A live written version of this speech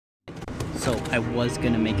So I was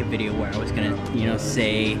gonna make a video where I was gonna, you know,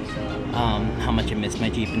 say how much I miss my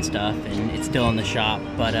Jeep and stuff, and it's still in the shop.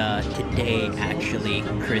 But today, actually,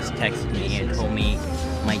 Chris texted me and told me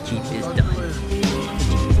my Jeep is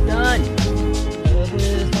done. Done.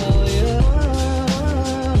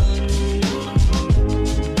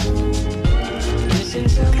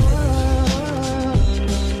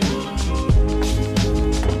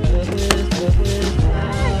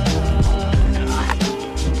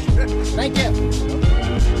 Thank you. Look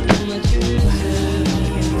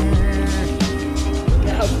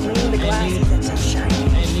at how clean the glass is. It's so shiny.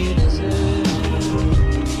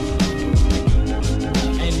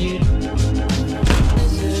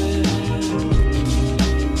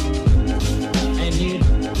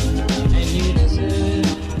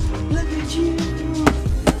 Look at you.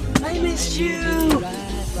 I missed you.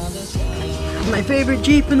 My favorite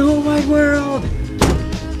Jeep in the whole wide world.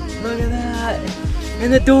 Look at that.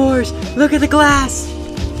 And the doors, look at the glass.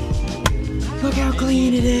 Look how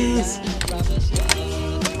clean it is.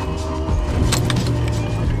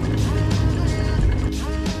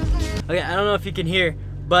 Okay, I don't know if you can hear,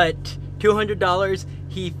 but $200,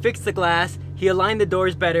 he fixed the glass, he aligned the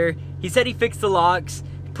doors better, he said he fixed the locks,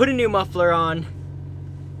 put a new muffler on,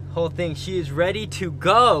 whole thing. She is ready to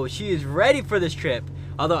go. She is ready for this trip.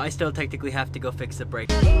 Although I still technically have to go fix the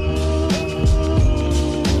brakes.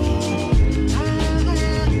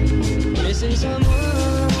 Missing someone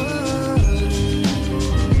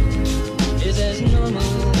is as normal.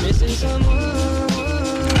 Missing someone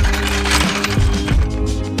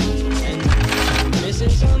and missing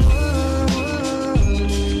someone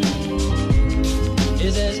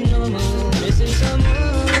is as normal. Missing someone.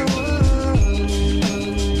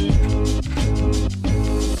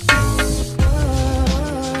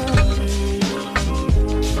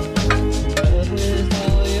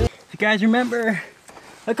 If you guys remember,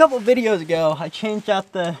 a couple videos ago, I changed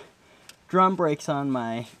out the drum brakes on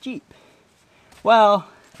my Jeep. Well,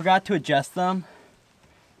 forgot to adjust them.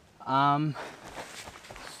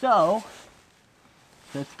 So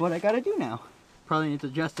that's what I gotta do now. Probably need to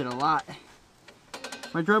adjust it a lot.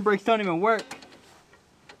 My drum brakes don't even work.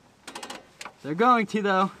 They're going to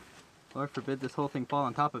though. Lord forbid this whole thing fall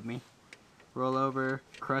on top of me. Roll over,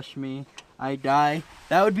 crush me, I die.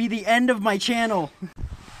 That would be the end of my channel.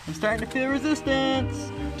 I'm starting to feel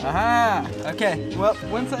resistance. Aha! Okay, well,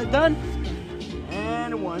 one side done.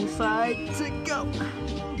 And one side to go.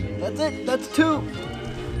 That's it, that's two.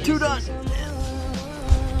 Two done.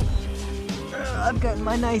 I've got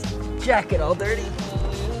my nice jacket all dirty.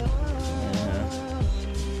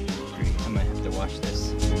 Great, I might have to wash this.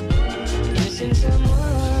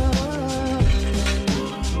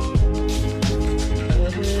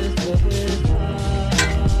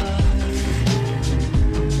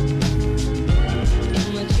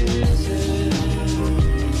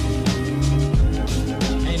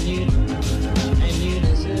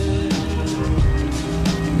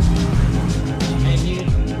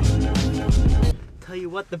 Tell you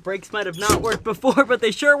what, the brakes might have not worked before, but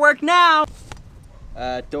they sure work now.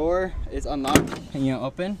 Door is unlocked and you know,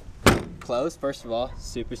 open, close. First of all,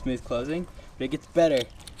 super smooth closing, but it gets better.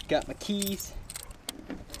 Got my keys.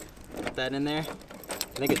 Put that in there.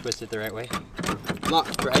 I think I twisted the right way.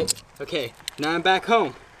 Locked, right? Okay, now I'm back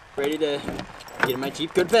home, ready to get in my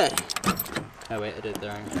Jeep, go to bed. Oh wait, I did it the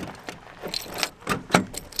wrong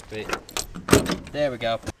way. Wait, there we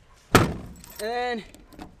go.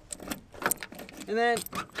 And then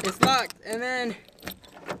it's locked, and then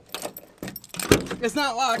it's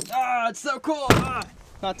not locked. Ah, it's so cool. Ah.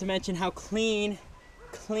 Not to mention how clean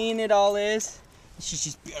it all is. It's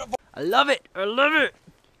just beautiful. I love it. I love it.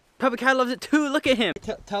 Puppy Cat loves it too. Look at him.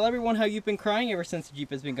 Tell everyone how you've been crying ever since the Jeep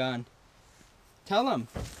has been gone. Tell them.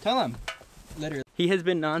 Tell them. Literally. He has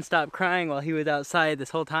been non-stop crying while he was outside this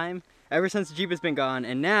whole time, ever since the Jeep has been gone,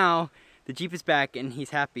 and now the Jeep is back and he's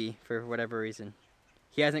happy for whatever reason.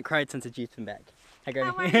 He hasn't cried since the Jeep's been back. Hi,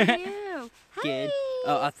 Granny. How are you? Good. Hi.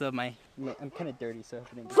 Oh, also I'm kind of dirty, so I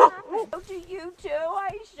didn't. Hello to you too.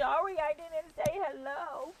 I'm sorry I didn't say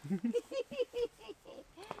hello.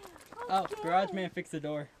 Oh, garage man fixed the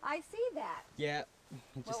door. I see that. Yeah.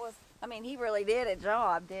 I mean, he really did a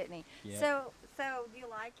job, didn't he? Yeah. So do you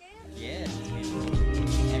like it? Yes.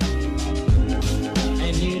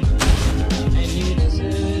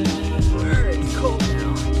 It's cold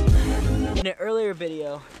now. In an earlier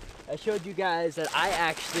video, I showed you guys that I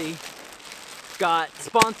actually got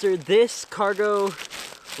sponsored this cargo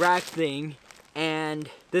rack thing, and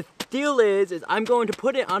the deal is I'm going to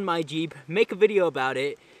put it on my Jeep, make a video about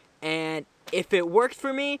it, and if it works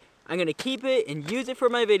for me, I'm gonna keep it and use it for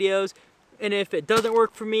my videos, and if it doesn't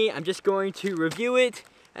work for me, I'm just going to review it,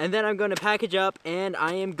 and then I'm going to package up and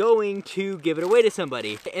I am going to give it away to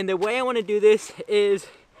somebody. And the way I want to do this is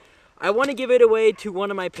I want to give it away to one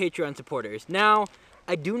of my Patreon supporters. Now,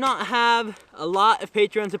 I do not have a lot of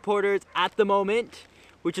Patreon supporters at the moment,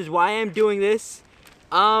 which is why I'm doing this.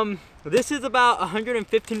 This is about a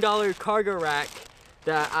 $115 cargo rack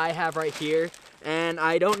that I have right here, and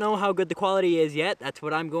I don't know how good the quality is yet. That's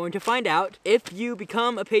what I'm going to find out. If you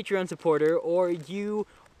become a Patreon supporter or you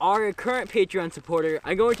are a current Patreon supporter,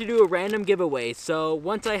 I'm going to do a random giveaway. So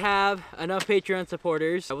once I have enough Patreon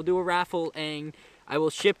supporters, I will do a raffle and I will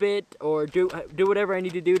ship it or do whatever I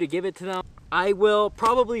need to do to give it to them. I will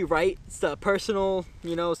probably write a personal,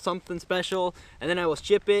 you know, something special, and then I will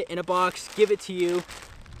ship it in a box, give it to you.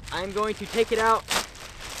 I'm going to take it out,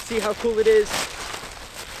 see how cool it is,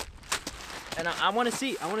 and I want to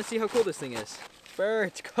see how cool this thing is. Brr,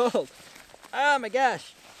 it's cold. Oh my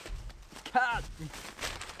gosh. God.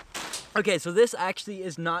 Okay, so this actually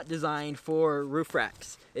is not designed for roof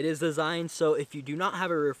racks. It is designed so if you do not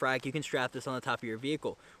have a roof rack, you can strap this on the top of your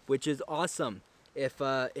vehicle, which is awesome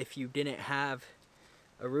if you didn't have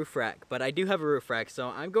a roof rack. But I do have a roof rack, so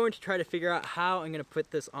I'm going to try to figure out how I'm going to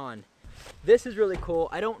put this on. This is really cool.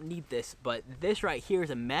 I don't need this, but this right here is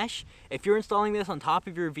a mesh. If you're installing this on top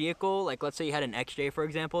of your vehicle, like let's say you had an XJ, for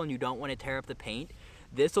example, and you don't want to tear up the paint,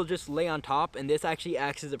 this will just lay on top, and this actually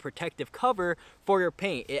acts as a protective cover for your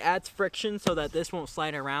paint. It adds friction so that this won't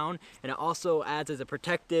slide around, and it also adds as a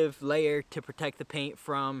protective layer to protect the paint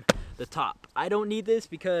from the top. I don't need this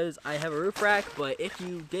because I have a roof rack, but if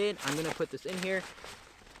you did, I'm gonna put this in here.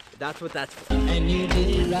 That's what that's for. And you did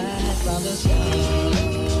it right from the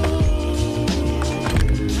start.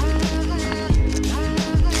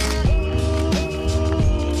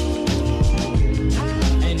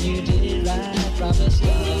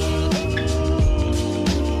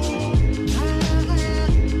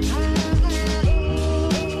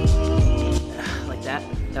 Like that.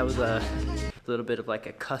 That was a little bit of like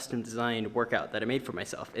a custom designed workout that I made for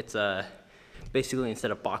myself. It's basically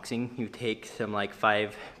instead of boxing, you take some like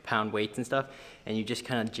 5-pound weights and stuff, and you just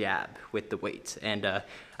kind of jab with the weights. And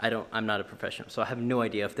I'm not a professional, so I have no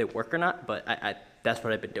idea if they work or not, but that's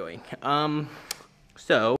what I've been doing.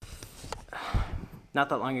 So not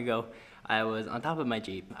that long ago, I was on top of my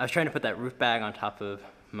Jeep. I was trying to put that roof bag on top of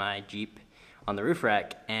my Jeep on the roof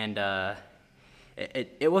rack, and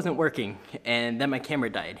it wasn't working, and then my camera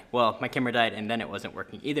died. Well, my camera died and then it wasn't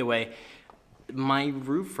working. Either way, my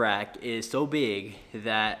roof rack is so big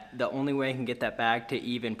that the only way I can get that bag to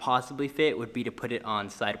even possibly fit would be to put it on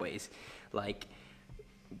sideways. Like,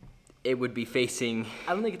 it would be facing,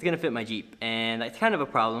 I don't think it's gonna fit my Jeep, and that's kind of a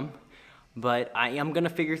problem, but I am gonna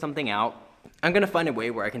figure something out. I'm gonna find a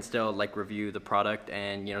way where I can still like review the product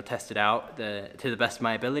and, you know, test it out to the best of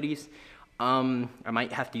my abilities. I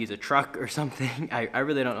might have to use a truck or something. I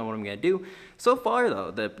really don't know what I'm gonna do. So far though,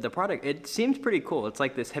 the product, it seems pretty cool. It's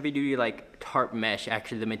like this heavy duty like tarp mesh.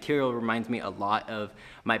 Actually, the material reminds me a lot of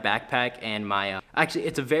my backpack and my, actually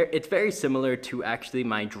it's very similar to actually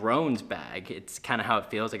my drone's bag. It's kind of how it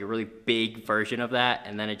feels, like a really big version of that,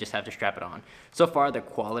 and then I just have to strap it on. So far the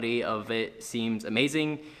quality of it seems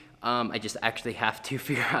amazing. I just actually have to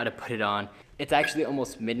figure out how to put it on. It's actually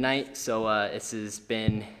almost midnight, so this has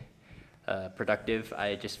been productive.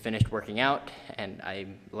 I just finished working out and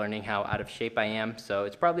I'm learning how out of shape I am, so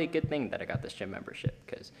it's probably a good thing that I got this gym membership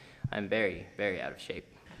because I'm very, very out of shape.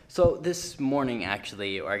 So this morning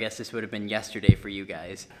actually, or I guess this would have been yesterday for you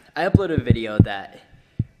guys, I uploaded a video that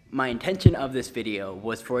my intention of this video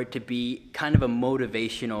was for it to be kind of a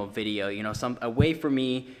motivational video, you know, a way for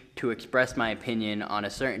me to express my opinion on a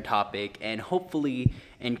certain topic and hopefully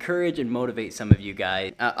encourage and motivate some of you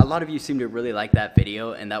guys. A lot of you seem to really like that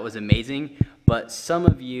video, and that was amazing, but some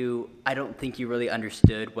of you, I don't think you really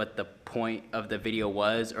understood what the point of the video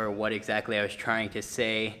was or what exactly I was trying to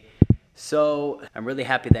say. So I'm really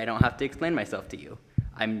happy that I don't have to explain myself to you.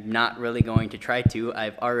 I'm not really going to try to.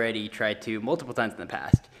 I've already tried to multiple times in the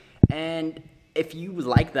past. And if you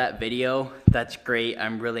like that video, that's great.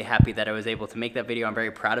 I'm really happy that I was able to make that video. I'm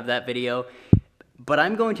very proud of that video. But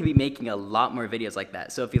I'm going to be making a lot more videos like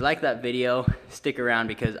that. So if you like that video, stick around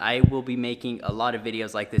because I will be making a lot of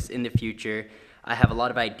videos like this in the future. I have a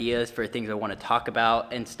lot of ideas for things I want to talk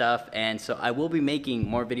about and stuff. And so I will be making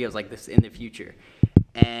more videos like this in the future.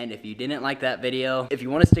 And if you didn't like that video, if you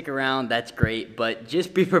want to stick around, that's great. But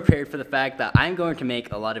just be prepared for the fact that I'm going to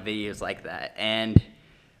make a lot of videos like that. And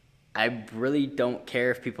I really don't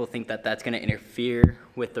care if people think that that's going to interfere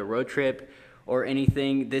with the road trip or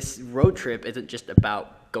anything. This road trip isn't just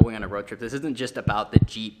about going on a road trip. This isn't just about the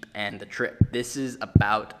Jeep and the trip. This is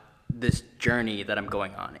about this journey that I'm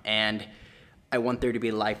going on. And I want there to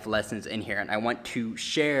be life lessons in here, and I want to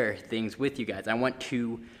share things with you guys. I want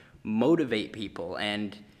to motivate people,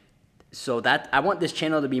 and so that I want this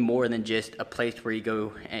channel to be more than just a place where you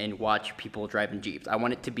go and watch people driving Jeeps. I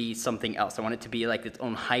want it to be something else. I want it to be like its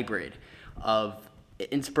own hybrid of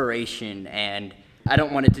inspiration, and I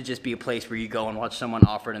don't want it to just be a place where you go and watch someone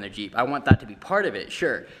off-road in their Jeep. I want that to be part of it,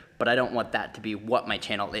 sure, but I don't want that to be what my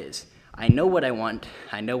channel is. I know what I want,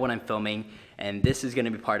 I know what I'm filming, and this is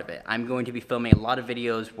gonna be part of it. I'm going to be filming a lot of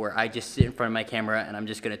videos where I just sit in front of my camera and I'm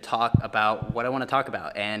just gonna talk about what I wanna talk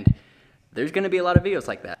about, and there's gonna be a lot of videos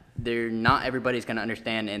like that. Not everybody's gonna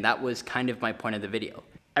understand, and that was kind of my point of the video.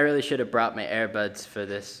 I really should have brought my earbuds for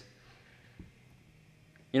this.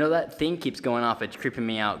 You know, that thing keeps going off. It's creeping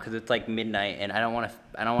me out because it's like midnight, and I don't want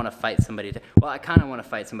to fight somebody. Well, I kind of want to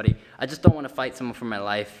fight somebody. I just don't want to fight someone for my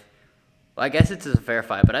life. Well, I guess it's a fair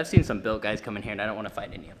fight, but I've seen some built guys come in here, and I don't want to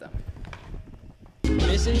fight any of them.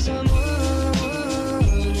 Missing someone.